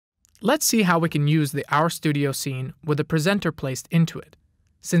Let's see how we can use the Our Studio scene with a presenter placed into it.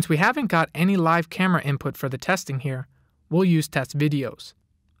 Since we haven't got any live camera input for the testing here, we'll use test videos.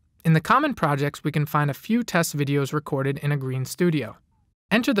 In the common projects, we can find a few test videos recorded in a green studio.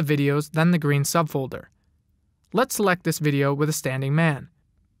 Enter the videos, then the green subfolder. Let's select this video with a standing man.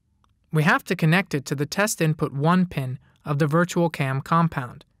 We have to connect it to the test input 1 pin of the virtual cam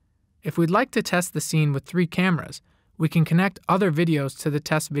compound. If we'd like to test the scene with 3 cameras, we can connect other videos to the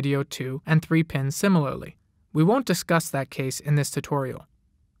test video 2 and 3 pins similarly. We won't discuss that case in this tutorial.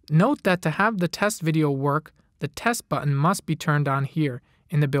 Note that to have the test video work, the test button must be turned on here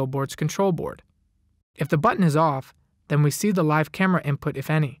in the billboard's control board. If the button is off, then we see the live camera input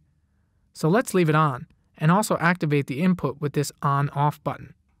if any. So let's leave it on, and also activate the input with this on-off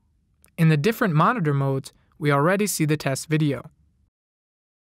button. In the different monitor modes, we already see the test video.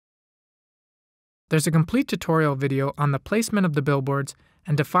 There's a complete tutorial video on the placement of the billboards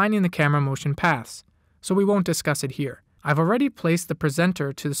and defining the camera motion paths, so we won't discuss it here. I've already placed the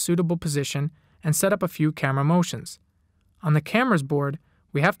presenter to the suitable position and set up a few camera motions. On the cameras board,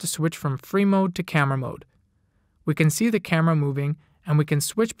 we have to switch from free mode to camera mode. We can see the camera moving, and we can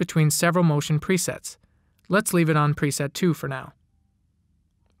switch between several motion presets. Let's leave it on preset 2 for now.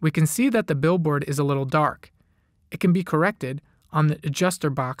 We can see that the billboard is a little dark. It can be corrected on the adjuster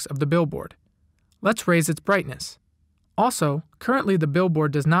box of the billboard. Let's raise its brightness. Also, currently the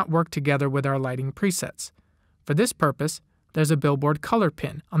billboard does not work together with our lighting presets. For this purpose, there's a billboard color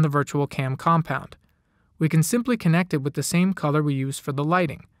pin on the virtual cam compound. We can simply connect it with the same color we use for the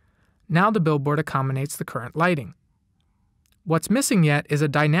lighting. Now the billboard accommodates the current lighting. What's missing yet is a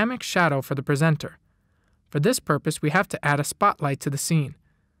dynamic shadow for the presenter. For this purpose, we have to add a spotlight to the scene.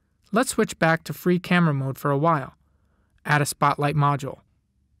 Let's switch back to free camera mode for a while. Add a spotlight module.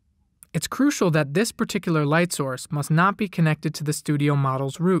 It's crucial that this particular light source must not be connected to the studio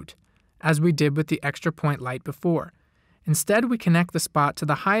model's root, as we did with the extra point light before. Instead, we connect the spot to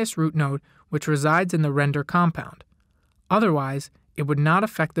the highest root node, which resides in the render compound. Otherwise, it would not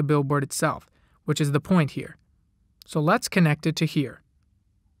affect the billboard itself, which is the point here. So let's connect it to here.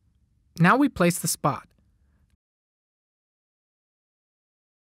 Now we place the spot.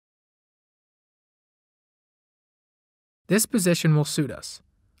 This position will suit us.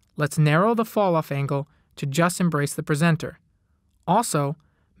 Let's narrow the fall-off angle to just embrace the presenter. Also,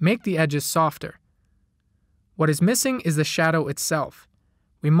 make the edges softer. What is missing is the shadow itself.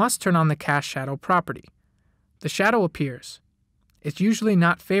 We must turn on the cast shadow property. The shadow appears. It's usually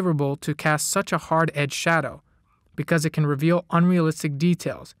not favorable to cast such a hard-edged shadow because it can reveal unrealistic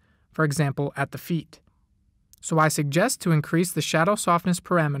details, for example at the feet. So I suggest to increase the shadow softness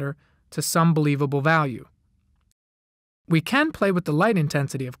parameter to some believable value. We can play with the light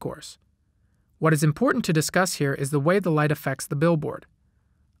intensity, of course. What is important to discuss here is the way the light affects the billboard.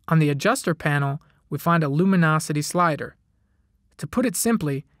 On the adjuster panel, we find a luminosity slider. To put it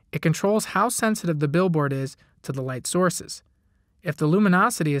simply, it controls how sensitive the billboard is to the light sources. If the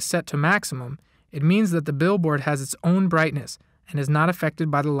luminosity is set to maximum, it means that the billboard has its own brightness and is not affected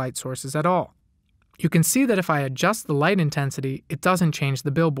by the light sources at all. You can see that if I adjust the light intensity, it doesn't change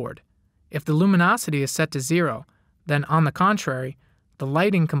the billboard. If the luminosity is set to 0, then on the contrary, the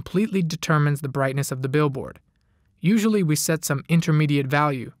lighting completely determines the brightness of the billboard. Usually we set some intermediate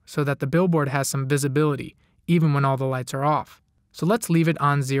value so that the billboard has some visibility even when all the lights are off. So let's leave it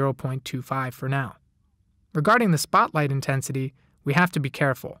on 0.25 for now. Regarding the spotlight intensity, we have to be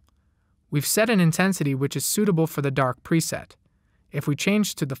careful. We've set an intensity which is suitable for the dark preset. If we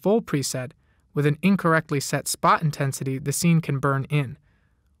change to the full preset, with an incorrectly set spot intensity, the scene can burn in.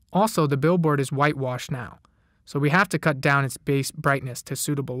 Also, the billboard is whitewashed now, so we have to cut down its base brightness to a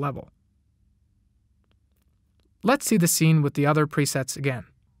suitable level. Let's see the scene with the other presets again.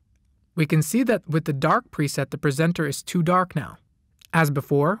 We can see that with the dark preset, the presenter is too dark now. As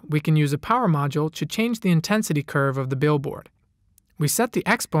before, we can use a power module to change the intensity curve of the billboard. We set the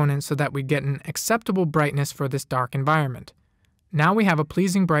exponent so that we get an acceptable brightness for this dark environment. Now we have a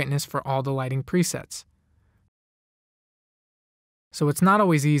pleasing brightness for all the lighting presets. So it's not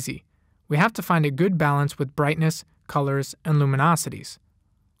always easy. We have to find a good balance with brightness, colors, and luminosities.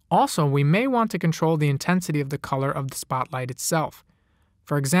 Also, we may want to control the intensity of the color of the spotlight itself.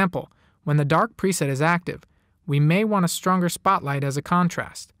 For example, when the dark preset is active, we may want a stronger spotlight as a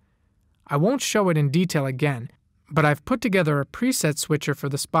contrast. I won't show it in detail again, but I've put together a preset switcher for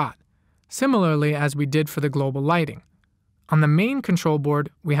the spot, similarly as we did for the global lighting. On the main control board,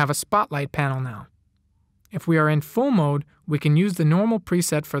 we have a spotlight panel now. If we are in full mode, we can use the normal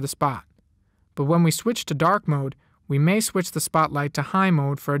preset for the spot. But when we switch to dark mode, we may switch the spotlight to high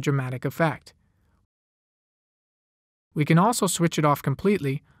mode for a dramatic effect. We can also switch it off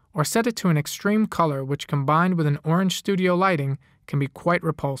completely or set it to an extreme color which combined with an orange studio lighting can be quite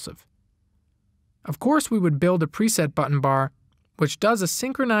repulsive. Of course, we would build a preset button bar which does a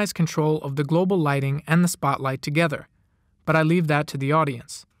synchronized control of the global lighting and the spotlight together, but I leave that to the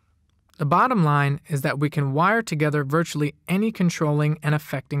audience. The bottom line is that we can wire together virtually any controlling and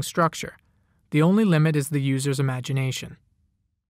affecting structure. The only limit is the user's imagination.